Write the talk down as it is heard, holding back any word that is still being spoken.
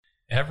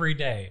Every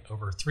day,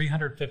 over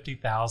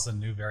 350,000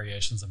 new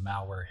variations of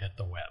malware hit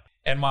the web.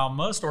 And while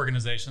most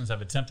organizations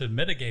have attempted to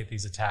mitigate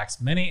these attacks,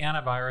 many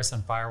antivirus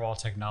and firewall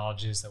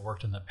technologies that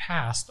worked in the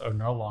past are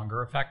no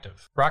longer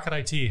effective. Rocket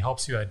IT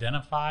helps you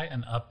identify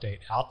and update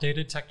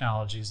outdated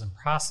technologies and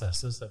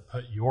processes that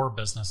put your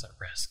business at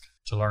risk.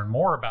 To learn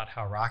more about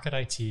how Rocket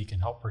IT can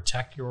help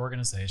protect your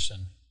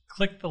organization,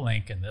 click the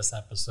link in this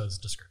episode's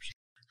description.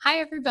 Hi,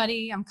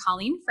 everybody. I'm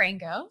Colleen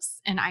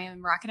Frangos, and I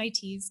am Rocket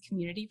IT's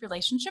Community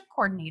Relationship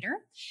Coordinator.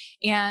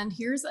 And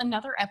here's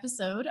another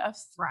episode of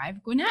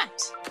Thrive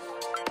Gwinnett.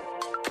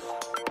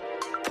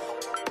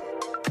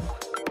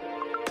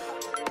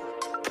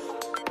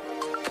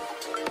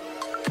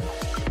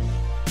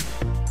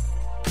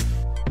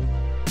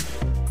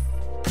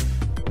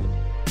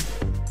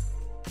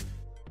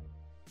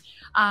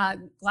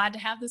 Glad to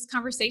have this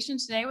conversation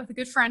today with a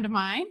good friend of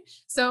mine.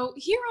 So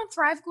here on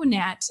Thrive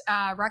Gwinnett,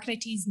 Rocket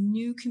IT's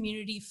new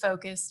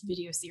community-focused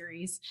video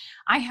series,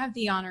 I have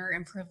the honor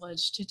and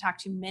privilege to talk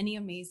to many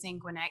amazing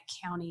Gwinnett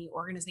County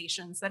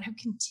organizations that have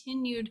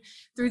continued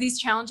through these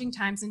challenging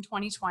times in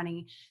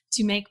 2020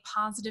 to make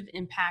positive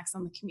impacts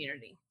on the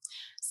community.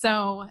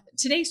 So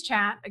today's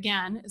chat,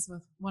 again, is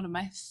with one of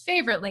my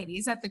favorite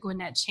ladies at the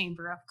Gwinnett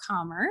Chamber of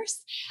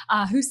Commerce,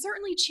 who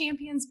certainly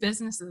champions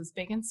businesses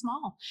big and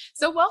small.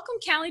 So welcome,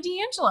 Callie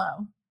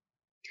D'Angelo.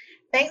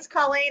 Thanks,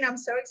 Colleen. I'm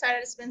so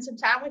excited to spend some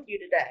time with you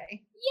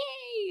today.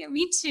 Yay!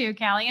 Me too,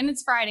 Callie. And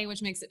it's Friday,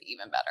 which makes it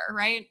even better,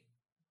 right?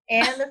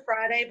 And the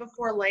Friday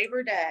before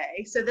Labor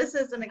Day. So this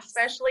is an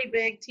especially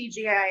big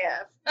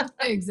TGIF.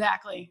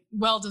 Exactly.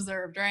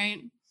 Well-deserved, right?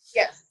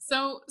 Yes.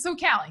 So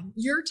Callie,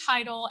 your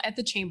title at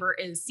the Chamber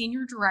is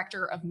Senior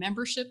Director of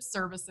Membership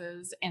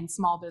Services and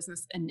Small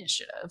Business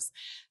Initiatives.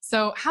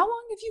 So how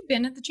long have you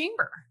been at the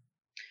Chamber?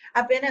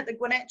 I've been at the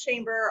Gwinnett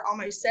Chamber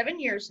almost 7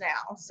 years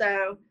now.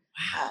 So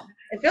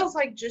it feels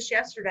like just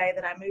yesterday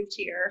that I moved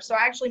here. So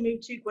I actually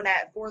moved to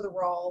Gwinnett for the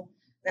role.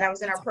 Then I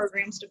was in our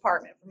programs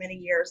department for many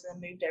years,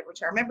 and then moved over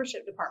to our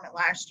membership department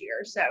last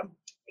year. So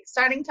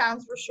exciting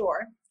times for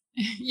sure.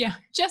 Yeah,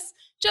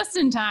 just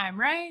in time,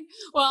 right?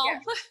 Well, yeah.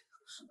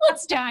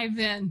 Let's dive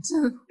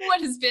into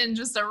what has been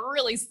just a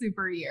really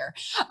super year.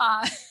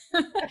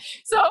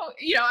 So,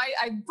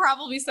 I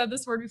probably said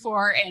this word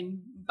before, and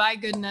by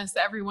goodness,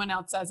 everyone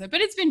else says it,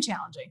 but it's been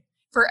challenging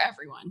for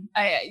everyone.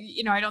 I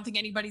don't think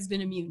anybody's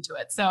been immune to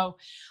it. So,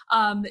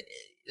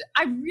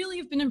 I really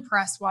have been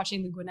impressed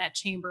watching the Gwinnett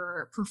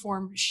Chamber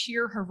perform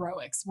sheer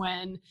heroics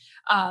when,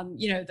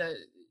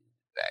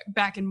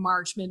 back in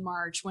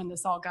mid-March, when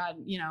this all got,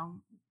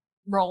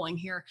 rolling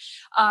here.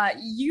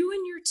 You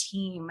and your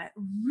team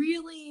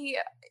really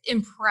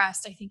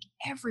impressed, I think,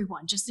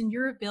 everyone just in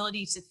your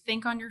ability to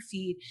think on your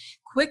feet,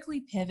 quickly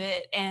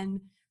pivot,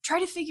 and try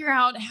to figure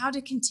out how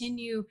to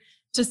continue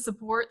to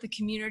support the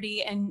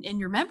community and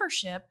your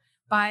membership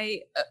by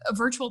a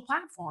virtual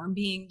platform,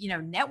 being,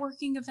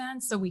 networking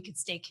events so we could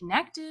stay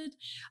connected,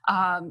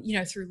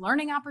 through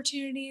learning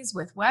opportunities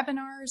with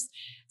webinars.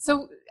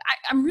 So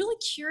I'm really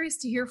curious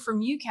to hear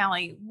from you,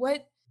 Callie,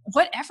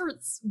 what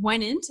efforts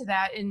went into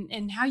that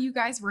and how you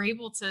guys were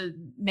able to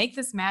make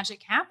this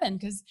magic happen?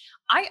 Because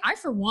I,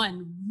 for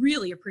one,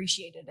 really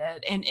appreciated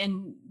it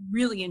and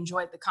really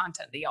enjoyed the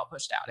content that y'all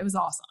pushed out. It was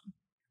awesome.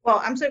 Well,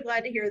 I'm so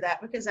glad to hear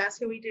that, because that's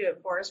who we do it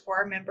for, is for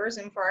our members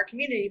and for our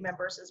community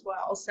members as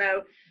well.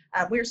 So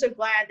we're so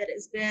glad that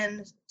it's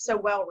been so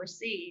well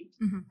received.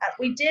 Mm-hmm.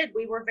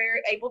 We were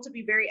able to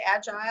be very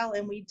agile,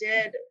 and we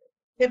did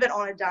pivot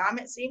on a dime,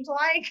 it seemed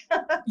like.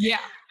 Yeah.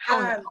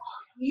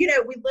 We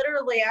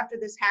literally, after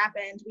this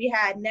happened, we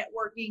had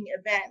networking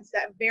events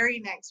that very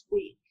next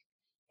week,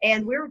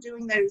 and we were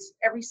doing those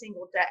every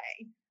single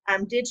day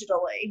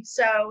digitally.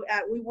 So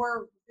we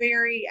were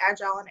very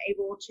agile and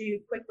able to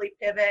quickly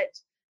pivot.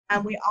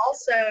 We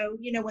also,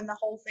 when the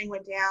whole thing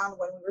went down,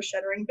 when we were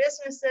shuttering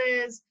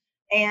businesses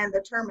and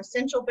the term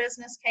essential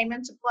business came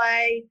into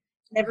play,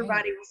 and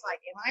everybody was like,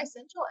 am I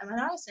essential? Am I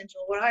not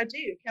essential? What do I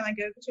do? Can I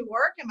go to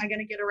work? Am I going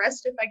to get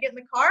arrested if I get in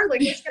the car?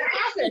 Like, what's going to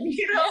happen?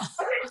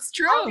 It's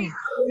true. All these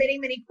many,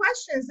 many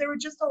questions. There were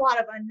just a lot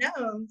of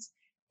unknowns.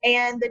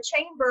 And the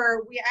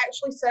Chamber, we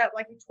actually set up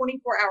like a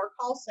 24-hour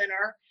call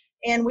center,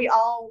 and we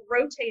all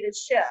rotated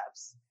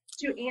shifts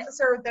to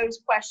answer those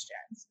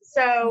questions.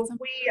 So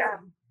we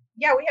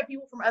have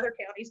people from other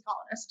counties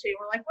calling us too.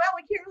 We're like, well,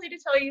 we can't really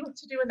tell you what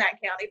to do in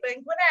that county, but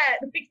in Gwinnett,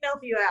 we can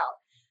help you out.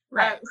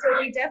 Right. So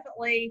we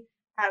definitely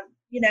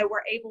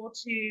we're able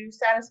to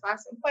satisfy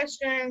some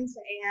questions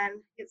and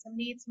get some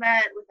needs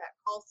met with that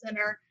call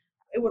center.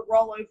 It would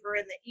roll over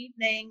in the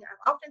evening.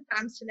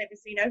 Oftentimes to Nick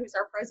Messino, who's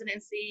our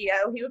president and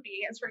CEO, he would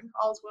be answering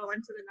calls well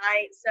into the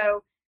night.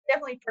 So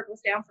definitely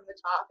trickles down from the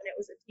top, and it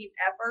was a team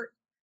effort.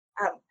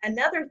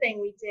 Another thing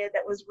we did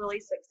that was really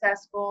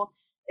successful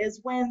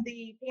is when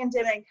the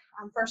pandemic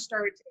first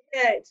started to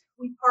hit,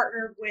 we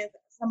partnered with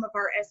some of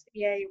our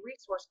SBA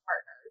resource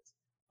partners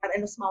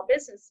in the small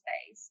business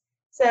space.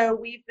 So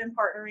we've been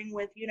partnering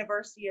with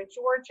University of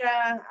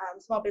Georgia,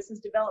 Small Business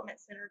Development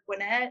Center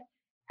Gwinnett,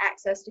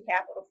 Access to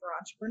Capital for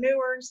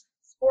Entrepreneurs,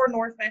 SCORE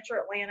North Metro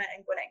Atlanta,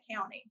 and Gwinnett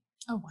County.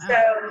 Oh, wow.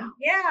 So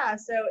yeah,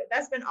 so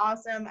that's been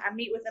awesome. I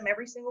meet with them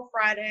every single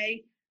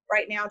Friday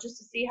right now just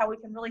to see how we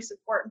can really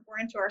support and pour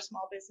into our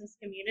small business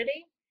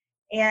community.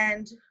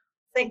 And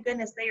thank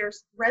goodness they are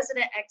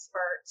resident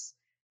experts.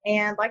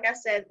 And like I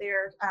said,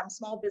 they're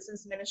small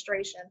business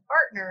administration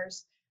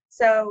partners.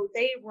 So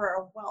they were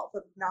a wealth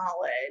of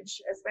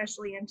knowledge,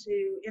 especially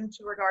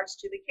into regards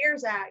to the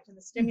CARES Act and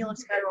the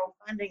stimulus federal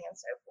funding and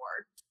so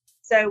forth.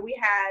 So we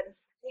had,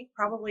 I think,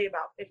 probably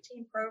about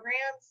 15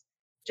 programs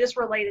just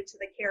related to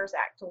the CARES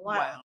Act alone.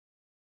 Wow.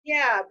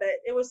 Yeah,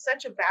 but it was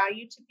such a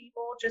value to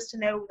people just to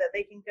know that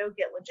they can go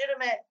get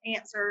legitimate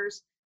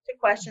answers to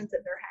questions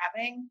that they're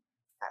having.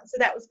 So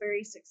that was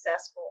very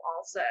successful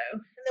also.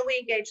 And then we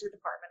engaged the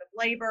Department of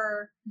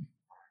Labor.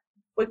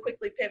 We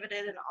quickly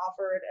pivoted and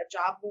offered a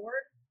job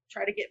board,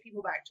 try to get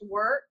people back to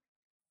work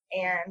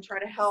and try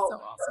to help So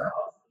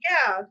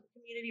awesome.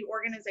 community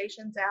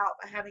organizations out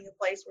by having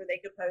a place where they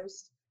could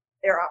post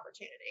their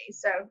opportunities.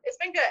 So it's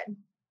been good.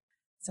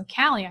 So,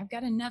 Callie, I've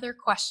got another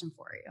question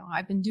for you.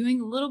 I've been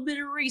doing a little bit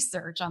of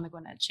research on the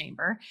Gwinnett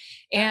Chamber,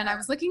 and I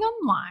was looking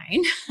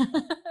online.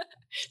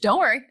 Don't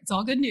worry, it's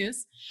all good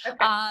news. Okay.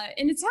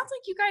 And it sounds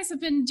like you guys have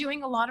been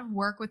doing a lot of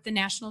work with the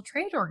National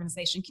Trade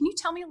Organization. Can you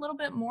tell me a little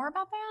bit more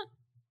about that?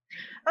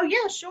 Oh,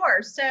 yeah,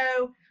 sure.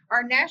 So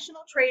our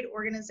National Trade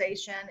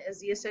Organization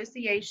is the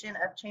Association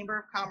of Chamber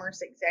of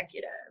Commerce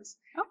Executives.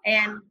 Oh.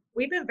 And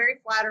we've been very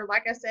flattered.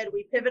 Like I said,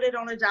 we pivoted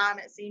on a dime,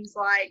 it seems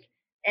like,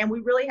 and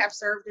we really have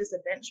served as a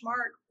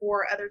benchmark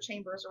for other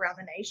chambers around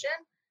the nation.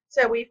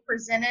 So we've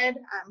presented,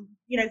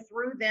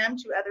 through them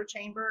to other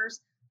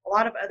chambers. A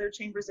lot of other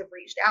chambers have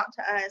reached out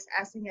to us,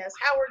 asking us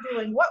how we're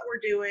doing, what we're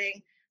doing.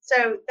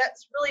 So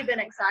that's really been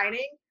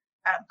exciting.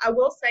 I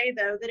will say,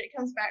 though, that it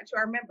comes back to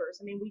our members.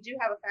 I mean, we do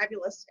have a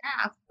fabulous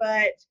staff,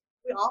 but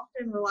we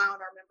often rely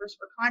on our members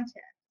for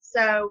content.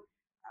 So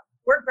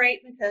we're great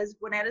because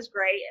Gwinnett is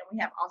great and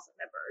we have awesome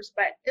members,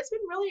 but it's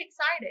been really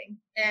exciting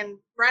and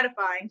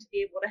gratifying to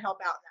be able to help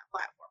out in that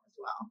platform as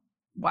well.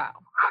 Wow.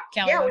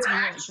 Callie, Yeah, that's we're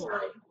really actually,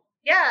 cool.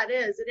 yeah, it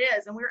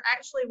is. And we're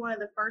actually one of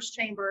the first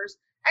chambers.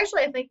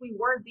 Actually, I think we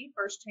were the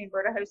first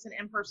chamber to host an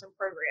in-person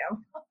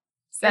program.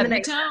 Set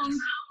the tone.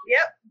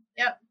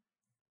 Yep.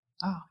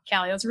 Oh,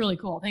 Callie, that's really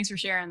cool. Thanks for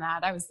sharing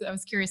that. I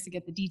was curious to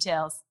get the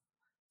details.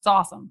 It's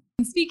awesome.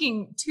 And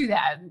speaking to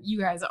that, you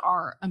guys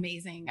are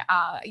amazing.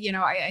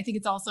 I think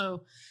it's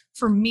also,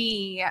 for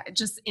me,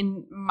 just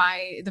in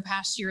the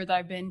past year that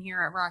I've been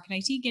here at Rocket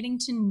IT, getting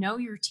to know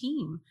your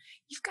team.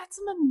 You've got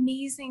some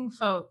amazing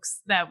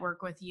folks that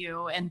work with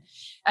you and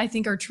I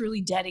think are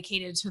truly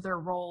dedicated to their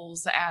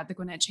roles at the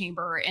Gwinnett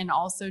Chamber and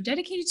also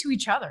dedicated to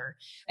each other.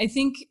 I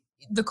think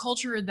the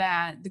culture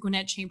that the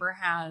Gwinnett Chamber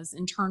has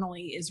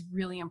internally is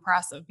really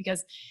impressive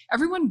because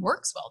everyone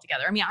works well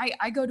together. I mean,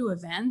 I go to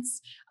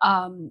events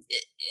and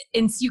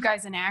see you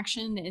guys in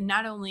action, and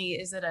not only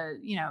is it a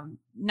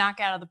knock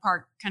out of the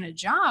park kind of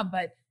job,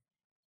 but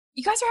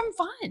you guys are having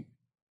fun,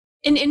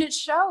 and it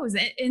shows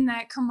in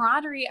that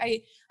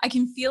camaraderie. I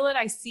can feel it,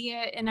 I see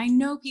it, and I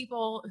know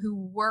people who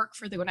work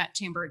for the Gwinnett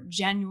Chamber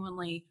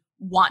genuinely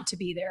want to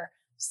be there,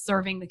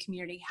 serving the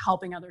community,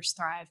 helping others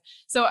thrive.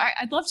 So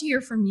I'd love to hear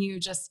from you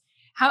just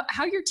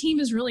how your team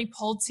is really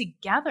pulled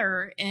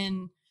together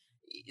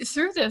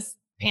through this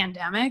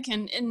pandemic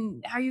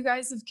and how you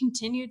guys have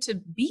continued to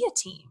be a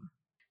team.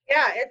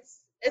 Yeah,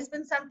 it's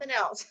been something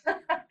else.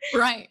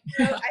 Right.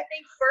 So I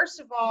think, first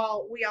of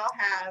all, we all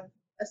have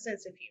a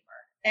sense of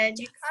humor, and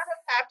you kind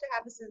of have to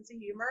have a sense of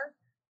humor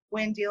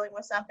when dealing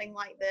with something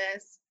like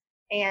this.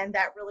 And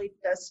that really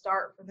does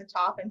start from the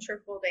top and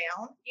trickle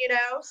down,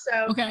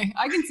 so. Okay,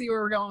 I can see where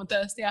we're going with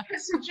this, yeah.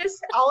 So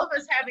just all of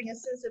us having a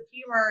sense of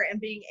humor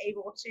and being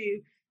able to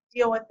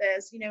deal with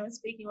this, and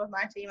speaking with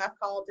my team, I've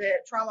called it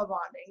trauma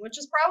bonding, which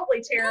is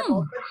probably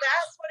terrible, but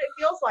that's what it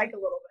feels like a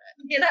little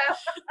bit,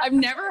 I've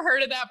never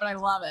heard of that, but I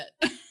love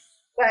it.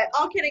 But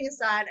all kidding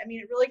aside, I mean,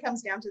 it really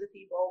comes down to the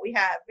people. We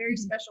have very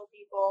special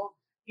people,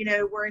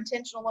 we're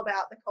intentional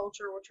about the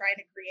culture we're trying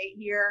to create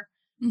here.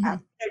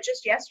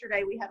 Just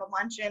yesterday we had a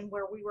luncheon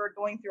where we were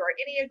going through our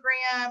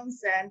Enneagrams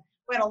and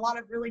we had a lot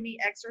of really neat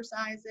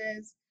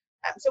exercises.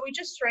 So we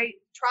just try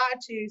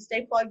to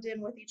stay plugged in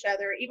with each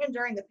other. Even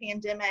during the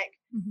pandemic,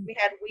 we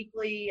had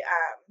weekly,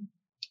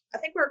 I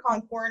think we were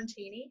calling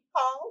quarantini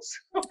calls,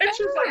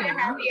 which is like a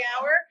happy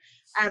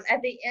hour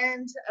at the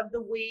end of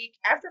the week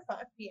after 5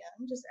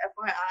 p.m., just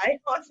FYI,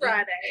 on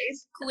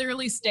Fridays.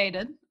 Clearly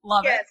stated.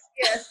 Love it.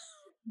 Yes.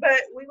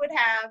 But we would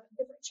have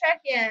different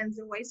check-ins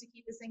and ways to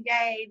keep us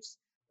engaged.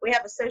 We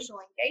have a social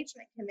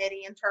engagement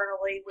committee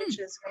internally, which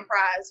is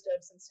comprised of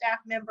some staff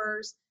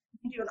members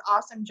who do an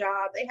awesome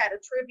job. They had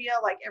a trivia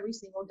like every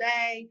single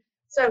day.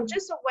 So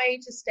just a way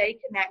to stay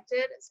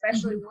connected,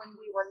 especially when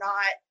we were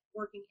not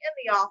working in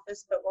the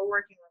office, but we're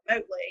working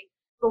remotely.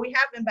 But we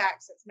have been back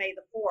since May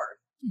the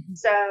 4th.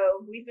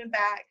 So we've been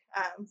back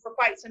for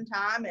quite some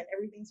time and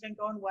everything's been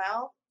going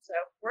well. So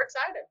we're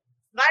excited.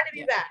 Glad to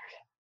be back.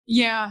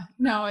 Yeah,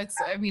 no,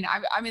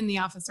 I'm in the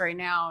office right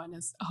now and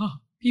it's,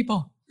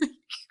 people.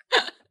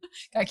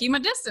 Gotta keep my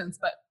distance,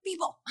 but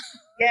people.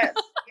 Yes.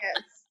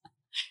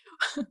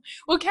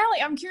 Well,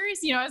 Kelly, I'm curious,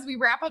 as we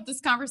wrap up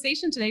this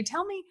conversation today,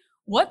 tell me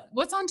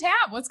what's on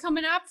tap, what's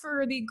coming up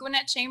for the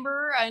Gwinnett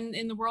Chamber and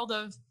in the world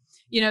of,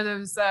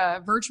 those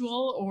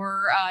virtual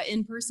or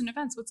in-person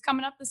events. What's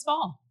coming up this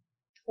fall?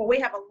 Well, we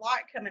have a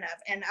lot coming up,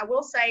 and I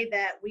will say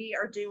that we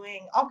are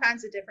doing all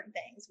kinds of different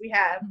things. We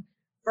have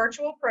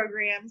virtual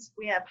programs,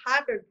 we have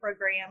hybrid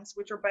programs,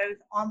 which are both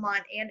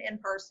online and in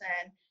person,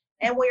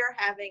 and we are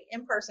having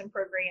in-person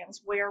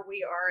programs where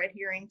we are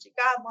adhering to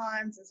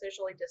guidelines and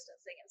socially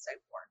distancing and so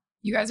forth.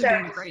 You guys are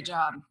doing a great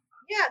job.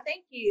 Yeah,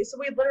 thank you. So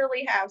we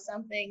literally have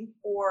something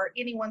for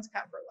anyone's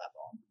comfort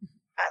level.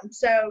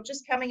 So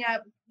just coming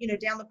up,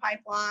 down the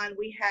pipeline,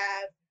 we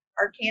have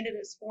our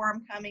candidates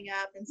forum coming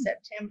up in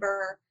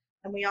September.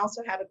 And we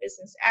also have a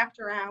business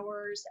after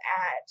hours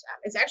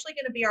it's actually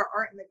going to be our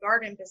Art in the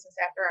Garden business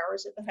after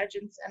hours at the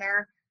Hudgens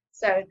Center.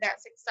 So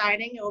that's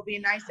exciting. It will be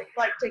a nice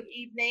eclectic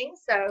evening.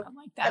 So I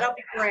like that. That'll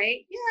be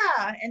great.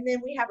 Yeah. And then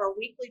we have our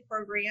weekly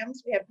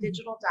programs. We have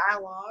Digital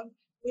Dialogue,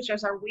 which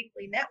is our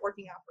weekly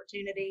networking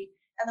opportunity.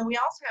 And then we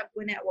also have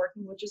Gwinnett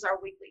Working, which is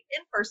our weekly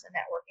in-person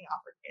networking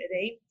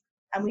opportunity.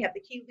 And we have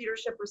the Key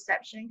Leadership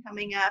Reception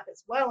coming up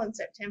as well in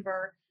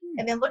September.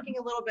 And then looking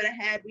a little bit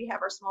ahead, we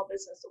have our Small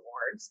Business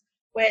Awards,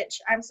 which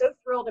I'm so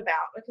thrilled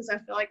about because I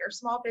feel like our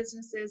small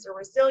businesses are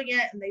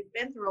resilient and they've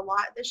been through a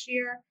lot this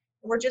year.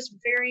 And we're just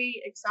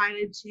very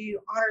excited to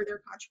honor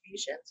their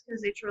contributions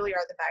because they truly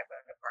are the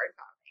backbone of our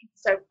economy.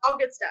 So all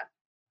good stuff.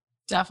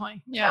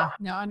 Definitely. Yeah.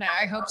 No, and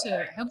I hope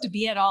to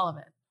be at all of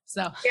it.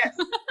 So yes,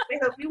 we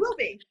hope you will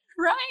be.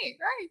 Right.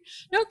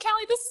 No,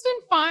 Kelly, this has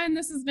been fun.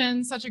 This has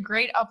been such a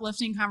great,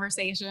 uplifting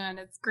conversation.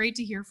 It's great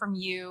to hear from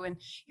you and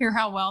hear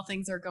how well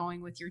things are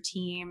going with your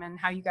team and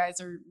how you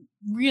guys are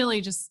really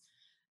just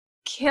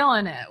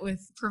killing it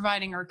with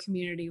providing our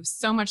community with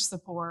so much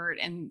support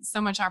and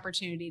so much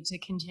opportunity to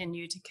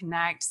continue to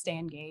connect, stay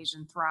engaged,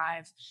 and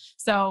thrive.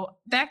 So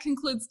that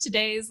concludes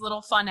today's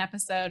little fun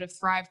episode of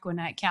Thrive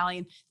Gwinnett. Kelly,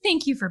 and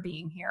thank you for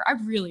being here. I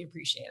really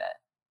appreciate it.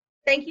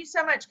 Thank you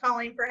so much,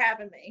 Colleen, for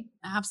having me.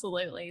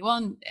 Absolutely.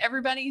 Well,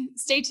 everybody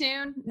stay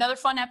tuned. Another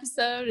fun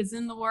episode is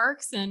in the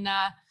works, and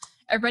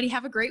everybody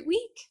have a great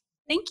week.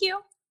 Thank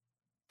you.